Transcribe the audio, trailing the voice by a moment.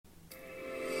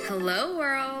Hello,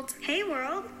 world. Hey,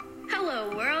 world.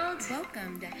 Hello, world.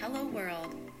 Welcome to Hello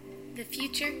World. The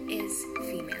future is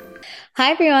female.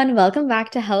 Hi, everyone. Welcome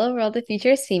back to Hello World, the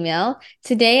Future is Female.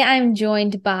 Today, I'm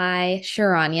joined by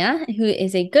Sharanya, who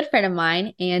is a good friend of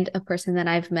mine and a person that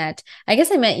I've met. I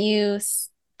guess I met you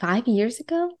 5 years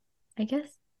ago, I guess.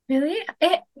 Really?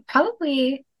 It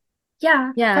probably,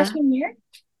 yeah, Yeah. freshman year.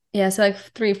 Yeah, so like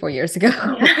 3 or 4 years ago.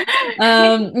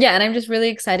 Yeah. And I'm just really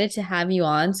excited to have you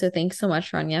on. So thanks so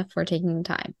much, Sharanya, for taking the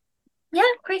time. Yeah,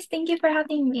 of course. Thank you for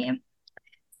having me.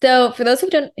 So for those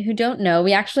who don't know,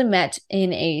 we actually met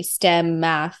in a STEM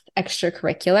math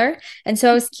extracurricular. And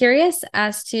so I was curious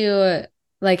as to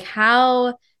like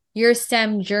how your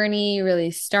STEM journey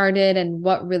really started and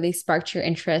what really sparked your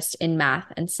interest in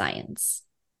math and science.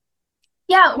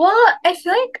 Yeah, well, I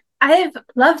feel like I've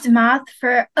loved math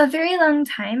for a very long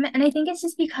time, and I think it's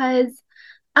just because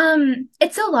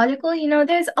it's so logical,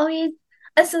 there's always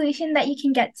a solution that you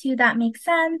can get to that makes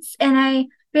sense, and I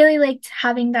really liked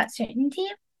having that certainty.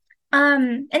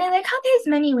 And I like how there's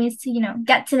many ways to,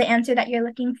 get to the answer that you're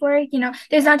looking for.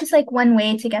 There's not just like one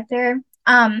way to get there.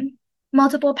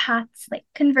 Multiple paths like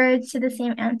converge to the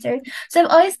same answer. So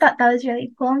I've always thought that was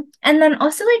really cool. And then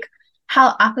also like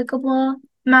how applicable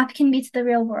math can be to the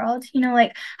real world,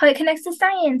 like how it connects to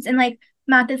science and like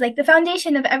math is like the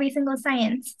foundation of every single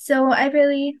science. So I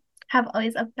really have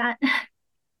always loved that.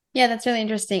 Yeah, that's really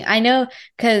interesting. I know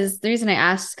because the reason I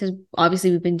asked, because obviously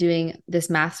we've been doing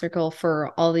this math circle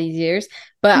for all these years,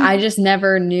 but I just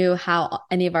never knew how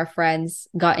any of our friends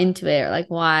got into it or like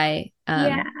why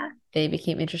Yeah. they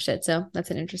became interested. So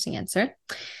that's an interesting answer.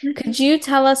 Mhm. Could you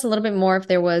tell us a little bit more if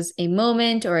there was a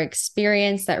moment or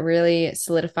experience that really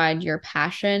solidified your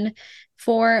passion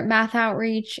for math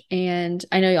outreach? And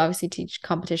I know you obviously teach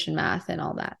competition math and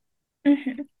all that.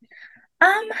 Mhm.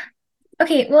 Um,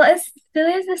 Okay, well, as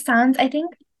silly as this sounds, I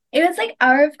think it was like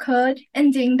hour of code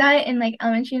and doing that in like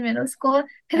elementary and middle school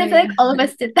because Oh, I feel yeah. like all of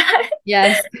us did that.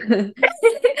 Yes.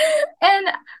 And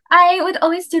I would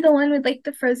always do the one with like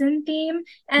the Frozen theme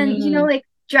and Mm. like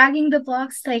dragging the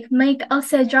blocks like Mike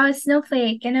Elsa draw a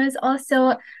snowflake and it was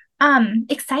also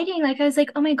exciting. Like I was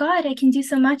like, oh my God, I can do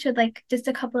so much with like just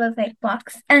a couple of like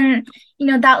blocks. And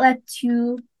that led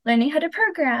to learning how to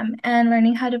program and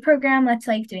learning how to program led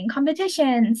to like doing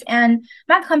competitions and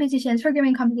math competitions,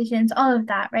 programming competitions, all of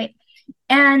that, right?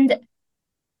 And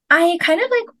I kind of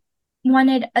like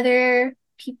wanted other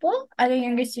people, other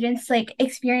younger students, to, like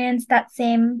experience that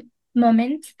same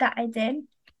moment that I did.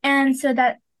 And so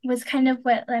that was kind of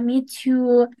what led me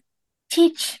to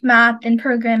teach math and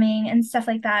programming and stuff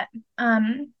like that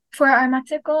for our math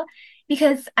circle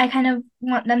because I kind of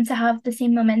want them to have the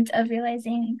same moment of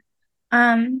realizing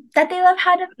that they love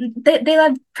they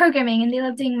love programming and they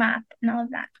love doing math and all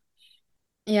of that.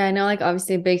 Yeah, I know, like,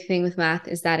 obviously, a big thing with math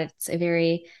is that it's a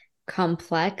very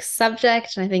complex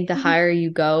subject. And I think the higher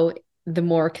you go, the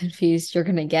more confused you're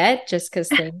going to get just because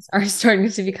things are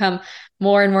starting to become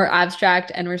more and more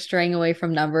abstract and we're straying away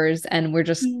from numbers and we're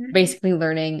just basically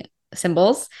learning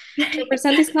symbols to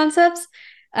present these concepts.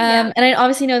 Yeah. And I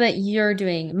obviously know that you're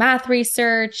doing math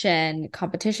research and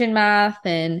competition math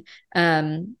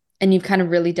and you've kind of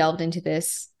really delved into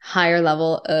this higher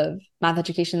level of math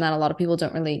education that a lot of people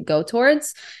don't really go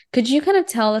towards. Could you kind of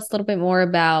tell us a little bit more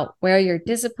about where your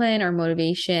discipline or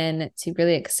motivation to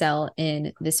really excel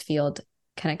in this field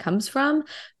kind of comes from,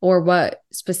 or what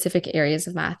specific areas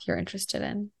of math you're interested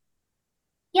in?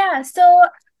 Yeah, so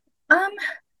um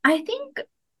I think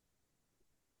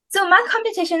so math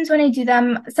competitions, when I do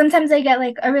them, sometimes I get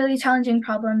like a really challenging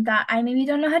problem that I maybe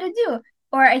don't know how to do.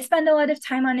 Or I spend a lot of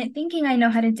time on it thinking I know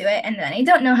how to do it, and then I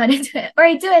don't know how to do it. Or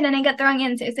I do it and I get the wrong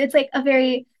answer. So it's like a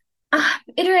very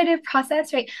iterative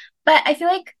process, right? But I feel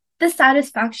like the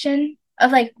satisfaction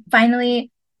of like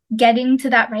finally getting to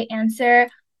that right answer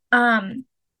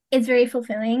is very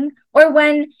fulfilling. Or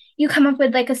when you come up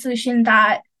with like a solution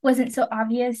that wasn't so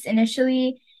obvious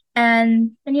initially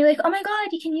and you're like, oh my God,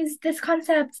 you can use this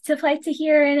concept to apply to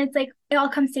here. And it's like, it all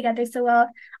comes together so well.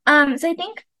 So I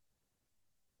think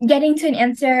getting to an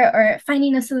answer or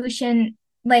finding a solution,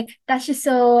 like that's just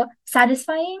so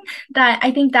satisfying that I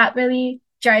think that really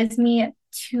drives me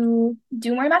to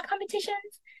do more math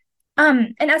competitions.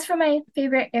 And as for my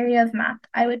favorite area of math,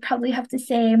 I would probably have to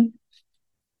say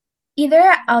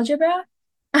either algebra,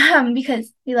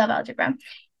 because we love algebra,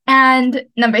 and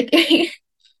number three.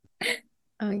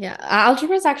 Oh yeah,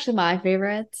 algebra is actually my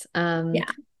favorite. Yeah.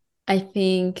 I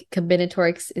think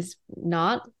combinatorics is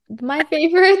not my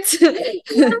favorite.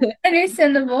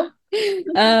 Understandable.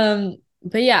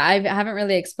 But yeah, I haven't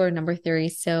really explored number theory,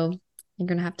 so you're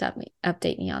gonna have to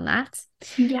update me on that.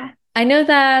 Yeah. I know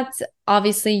that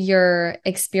obviously you're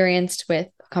experienced with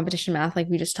competition math, like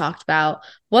we just talked about,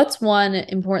 what's one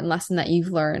important lesson that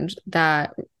you've learned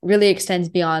that really extends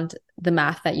beyond the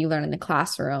math that you learn in the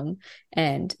classroom,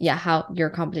 and how your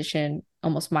competition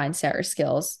almost mindset or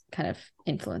skills kind of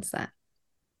influence that?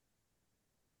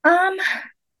 Um,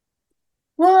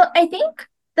 well, I think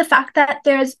the fact that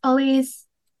there's always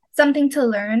something to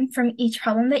learn from each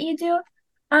problem that you do.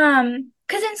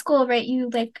 Because in school, right, you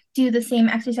like do the same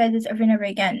exercises over and over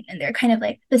again, and they're kind of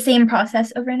like the same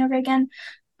process over and over again.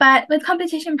 But with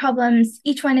competition problems,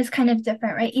 each one is kind of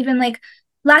different, right? Even like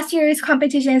last year's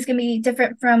competition is going to be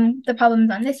different from the problems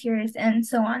on this year's, and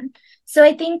so on. So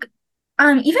I think,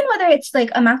 even whether it's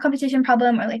like a math competition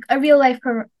problem or like a real life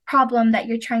problem that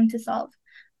you're trying to solve,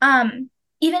 um,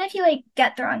 even if you like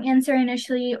get the wrong answer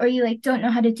initially or you like don't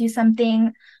know how to do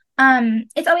something,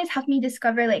 it's always helped me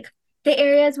discover like the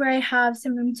areas where I have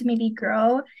some room to maybe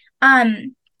grow.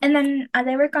 And then as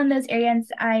I work on those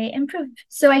areas, I improve.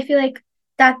 So I feel like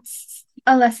that's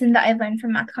a lesson that I've learned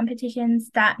from math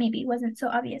competitions that maybe wasn't so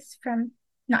obvious from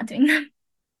not doing them.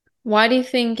 Why do you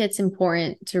think it's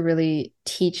important to really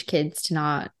teach kids to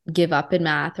not give up in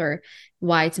math, or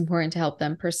why it's important to help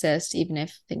them persist even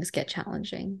if things get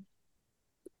challenging?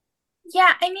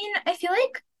 Yeah, I mean, I feel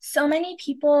like so many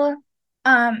people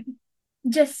um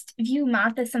just view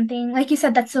math as something, like you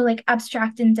said, that's so like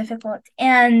abstract and difficult.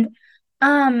 And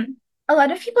um a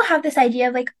lot of people have this idea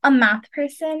of like a math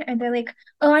person, or they're like,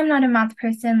 oh, I'm not a math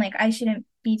person, like I shouldn't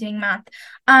be doing math.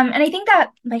 And I think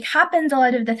that like happens a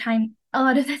lot of the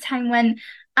time when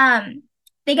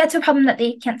they get to a problem that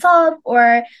they can't solve,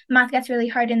 or math gets really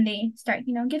hard and they start,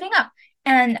 giving up.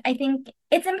 And I think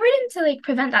it's important to like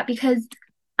prevent that, because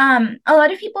a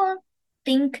lot of people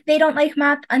think they don't like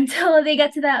math until they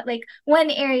get to that like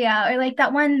one area or like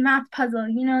that one math puzzle,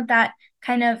 that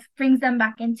kind of brings them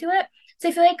back into it. So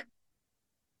I feel like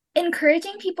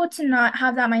encouraging people to not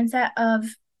have that mindset of,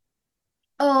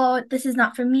 oh, this is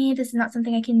not for me, this is not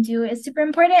something I can do, is super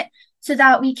important, so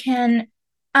that we can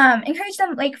encourage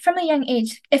them like from a young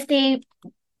age. If they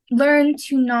learn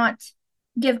to not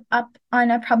give up on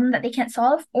a problem that they can't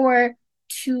solve, or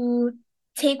to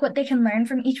take what they can learn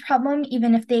from each problem,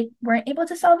 even if they weren't able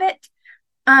to solve it.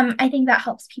 I think that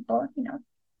helps people,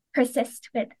 persist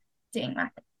with doing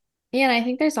math. Yeah, and I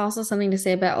think there's also something to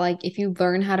say about like if you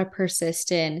learn how to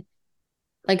persist in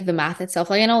like the math itself.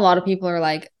 Like I know a lot of people are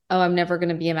like, oh, I'm never going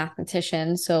to be a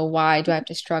mathematician, so why do I have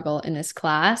to struggle in this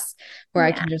class where I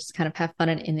Yeah. can just kind of have fun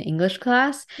in the English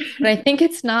class? But I think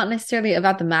it's not necessarily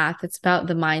about the math, it's about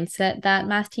the mindset that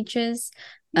math teaches.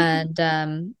 And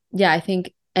I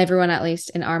think everyone, at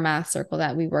least in our math circle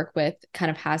that we work with,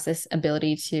 kind of has this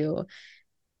ability to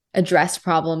address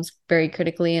problems very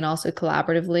critically and also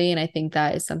collaboratively. And I think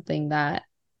that is something that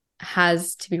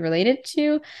has to be related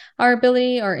to our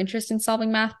ability or interest in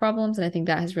solving math problems. And I think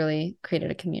that has really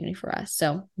created a community for us.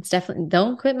 So it's definitely,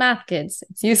 don't quit math, kids.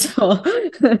 It's useful.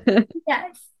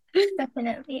 Yes,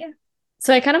 definitely.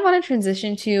 So I kind of want to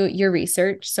transition to your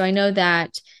research. So I know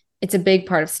that it's a big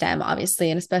part of STEM,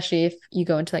 obviously, and especially if you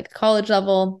go into like the college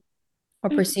level or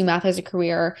pursue math as a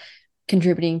career,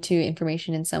 contributing to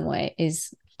information in some way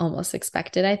is almost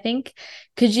expected, I think.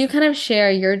 Could you kind of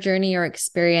share your journey or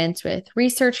experience with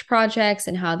research projects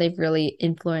and how they've really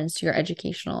influenced your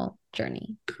educational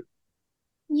journey?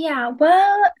 Yeah,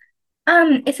 well,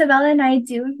 Isabella and I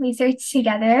do research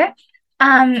together.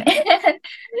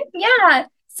 Yeah,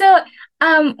 so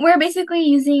we're basically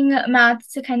using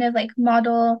math to kind of like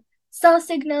model cell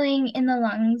signaling in the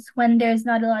lungs when there's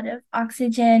not a lot of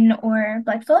oxygen or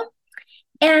blood flow.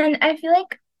 And I feel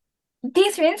like the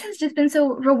experience has just been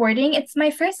so rewarding. It's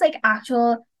my first like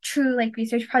actual true like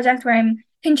research project where I'm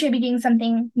contributing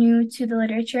something new to the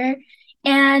literature.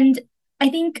 And I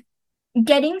think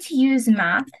getting to use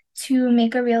math to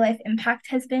make a real life impact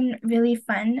has been really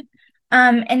fun.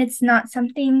 And it's not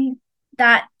something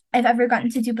that I've ever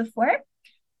gotten to do before.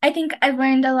 I think I've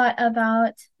learned a lot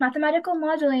about mathematical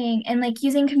modeling and like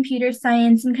using computer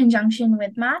science in conjunction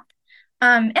with math,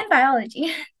 and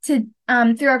biology to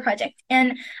through our project.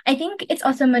 And I think it's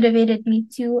also motivated me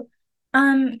to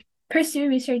um, pursue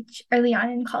research early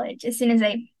on in college as soon as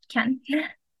I can.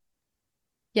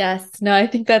 Yes, no, I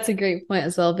think that's a great point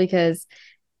as well, because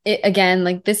again,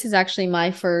 like this is actually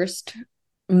my first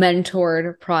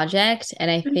mentored project. And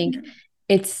I think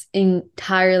it's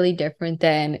entirely different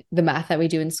than the math that we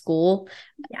do in school.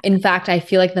 Yeah. In fact, I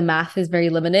feel like the math is very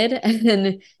limited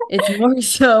and it's more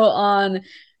so on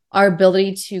our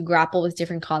ability to grapple with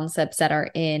different concepts that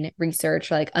are in research,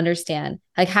 like understand,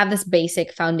 like have this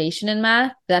basic foundation in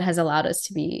math that has allowed us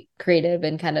to be creative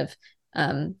and kind of,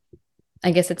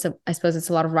 I guess I suppose it's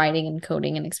a lot of writing and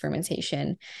coding and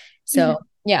experimentation. So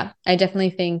yeah, I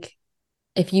definitely think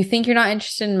if you think you're not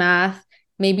interested in math,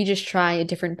 maybe just try a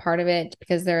different part of it,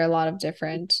 because there are a lot of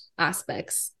different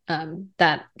aspects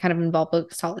that kind of involve a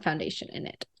solid foundation in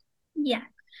it. Yeah.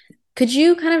 Could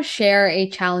you kind of share a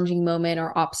challenging moment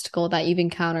or obstacle that you've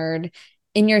encountered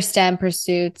in your STEM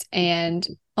pursuits and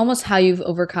almost how you've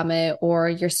overcome it, or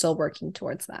you're still working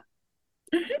towards that?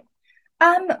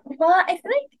 Well, I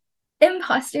feel like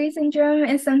imposter syndrome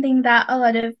is something that a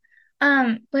lot of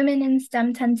women in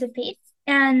STEM tend to face,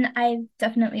 and I've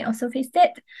definitely also faced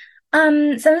it.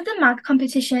 Some of the math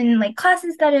competition like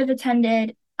classes that I've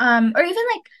attended, or even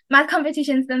like math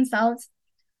competitions themselves,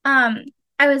 um,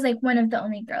 I was like one of the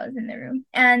only girls in the room,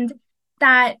 and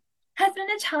that has been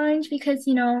a challenge because,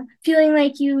 feeling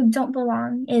like you don't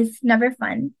belong is never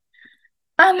fun.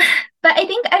 Um, but I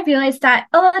think I realized that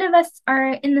a lot of us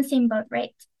are in the same boat,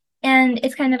 right? And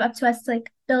it's kind of up to us to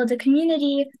like build a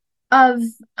community of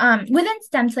within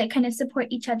STEM to like kind of support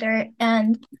each other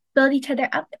and build each other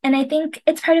up. And I think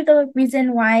it's part of the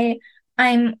reason why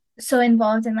I'm so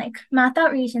involved in like math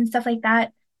outreach and stuff like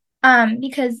that.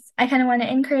 Because I kind of want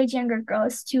to encourage younger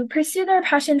girls to pursue their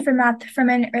passion for math from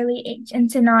an early age and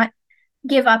to not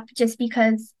give up just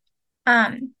because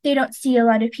they don't see a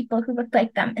lot of people who look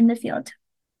like them in the field.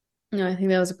 No, I think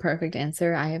that was a perfect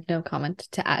answer. I have no comment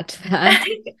to add to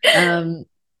that.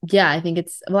 Yeah, I think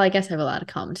well, I guess I have a lot of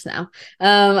comments now.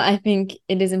 I think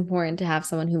it is important to have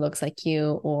someone who looks like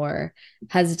you or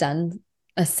has done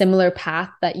a similar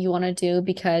path that you want to do,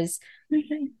 because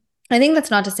I think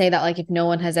that's not to say that like if no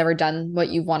one has ever done what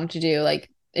you wanted to do, like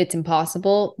it's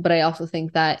impossible. But I also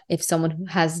think that if someone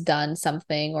has done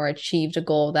something or achieved a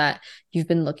goal that you've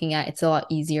been looking at, it's a lot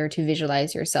easier to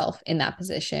visualize yourself in that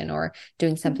position or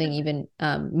doing something even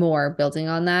more building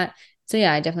on that. So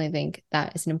yeah, I definitely think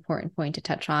that is an important point to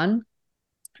touch on.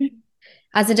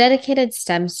 As a dedicated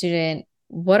STEM student,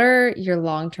 what are your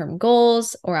long-term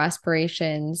goals or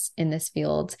aspirations in this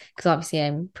field? Because obviously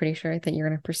I'm pretty sure that you're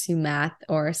going to pursue math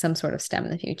or some sort of STEM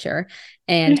in the future.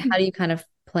 And how do you kind of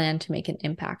plan to make an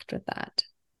impact with that?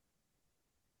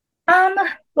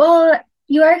 Well,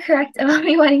 you are correct about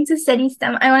me wanting to study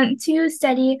STEM. I want to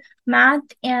study math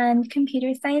and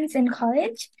computer science in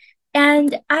college,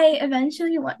 and I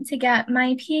eventually want to get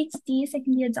my PhD so I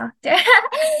can be a doctor.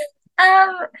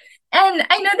 Um, and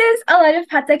I know there's a lot of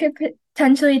paths I could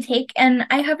potentially take, and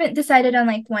I haven't decided on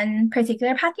like one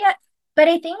particular path yet, but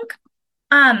I think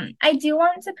I do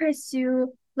want to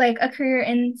pursue like a career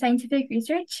in scientific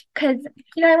research because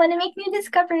I want to make new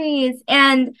discoveries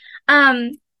and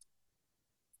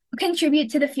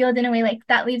contribute to the field in a way like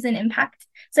that leaves an impact.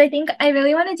 So I think I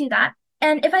really want to do that.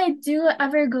 And if I do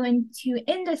ever go into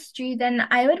industry, then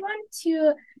I would want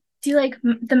to do like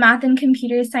the math and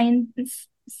computer science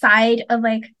side of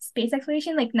like space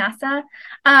exploration, like NASA.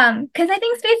 Because I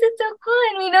think space is so cool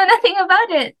and we know nothing about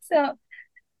it. So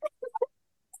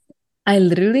I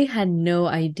literally had no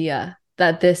idea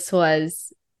that this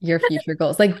was your future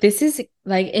goals. Like this is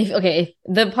like if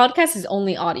the podcast is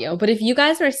only audio, but if you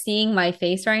guys are seeing my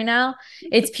face right now,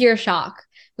 it's pure shock.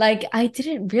 Like I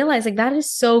didn't realize like that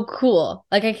is so cool.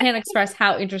 Like I can't express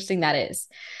how interesting that is.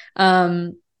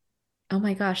 Oh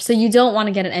my gosh. So you don't want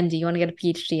to get an MD, you want to get a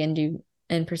PhD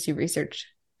and pursue research.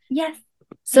 yes.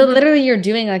 So literally you're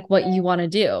doing like what you want to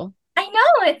do. I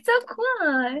know, it's so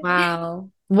cool. Wow.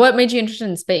 What made you interested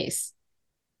in space?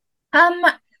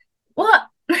 Well,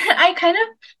 I kind of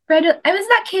I was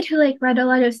that kid who like read a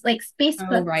lot of like space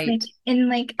books Right. like in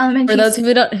like elementary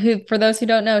school. For those who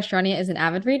don't know, Sharanya is an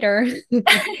avid reader.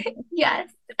 Yes.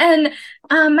 And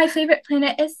my favorite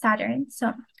planet is Saturn.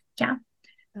 So yeah.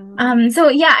 So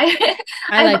yeah,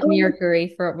 I like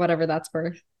Mercury for whatever that's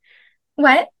worth.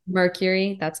 What?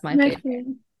 Mercury, that's my Mercury.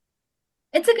 favorite.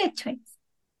 It's a good choice.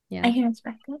 Yeah. I can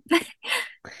respect it.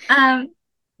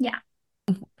 Yeah.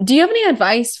 Do you have any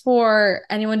advice for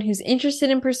anyone who's interested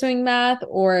in pursuing math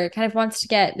or kind of wants to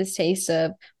get this taste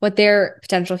of what their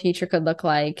potential future could look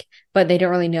like, but they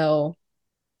don't really know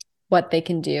what they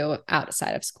can do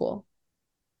outside of school?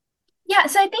 Yeah,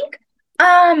 so I think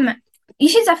you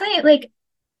should definitely like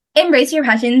embrace your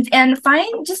passions and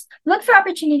just look for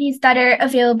opportunities that are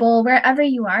available wherever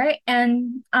you are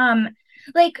and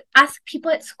like ask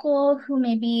people at school who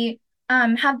maybe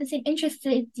have the same interests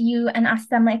as you and ask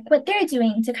them like what they're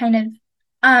doing to kind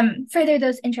of further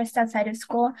those interests outside of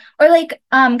school or like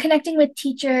connecting with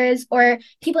teachers or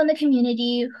people in the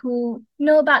community who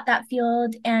know about that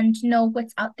field and know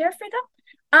what's out there for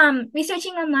them.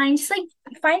 Researching online, just like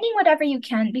finding whatever you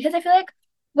can because I feel like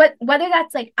whether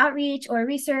that's like outreach or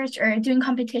research or doing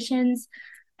competitions,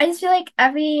 I just feel like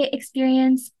every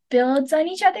experience builds on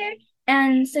each other.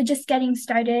 And so just getting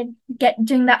started,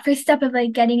 doing that first step of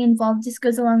like getting involved just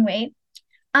goes a long way.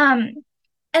 Um,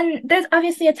 and there's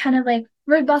obviously a ton of like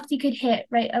roadblocks you could hit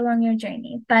right along your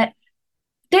journey, but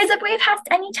there's a way past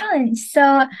any challenge.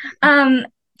 So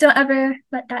don't ever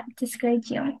let that discourage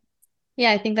you.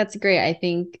 Yeah, I think that's great. I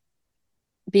think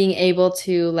being able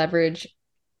to leverage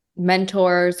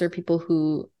mentors or people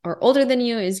who are older than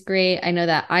you is great. I know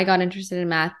that I got interested in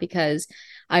math because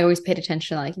I always paid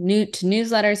attention to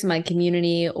newsletters in my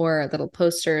community or little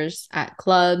posters at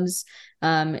clubs,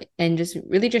 and just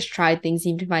really just tried things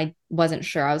even if I wasn't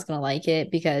sure I was going to like it,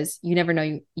 because you never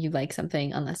know you like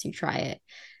something unless you try it.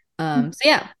 So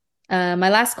yeah. My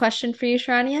last question for you,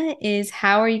 Sharanya, is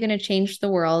how are you going to change the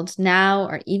world now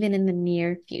or even in the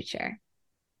near future?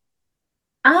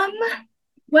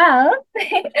 Well,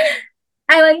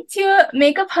 I want to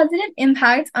make a positive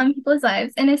impact on people's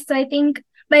lives. And so I think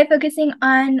by focusing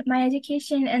on my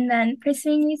education and then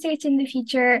pursuing research in the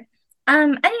future, I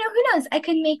don't know, who knows? I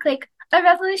could make like a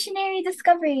revolutionary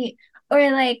discovery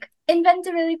or like invent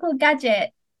a really cool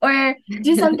gadget or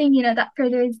do something, that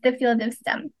furthers the field of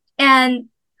STEM. And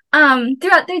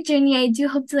throughout their journey, I do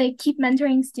hope to like keep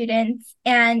mentoring students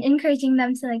and encouraging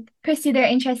them to like pursue their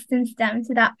interests in STEM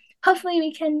so that hopefully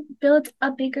we can build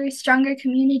a bigger, stronger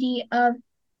community of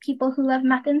people who love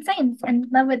math and science and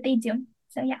love what they do.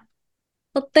 So yeah.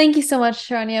 Well, thank you so much,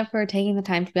 Sharanya, for taking the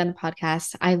time to be on the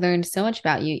podcast. I learned so much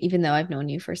about you, even though I've known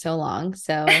you for so long.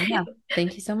 So yeah,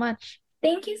 thank you so much.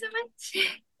 Thank you so much.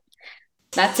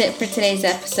 That's it for today's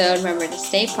episode. Remember to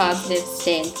stay positive,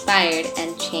 stay inspired,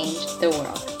 and change the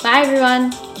world. Bye,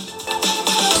 everyone.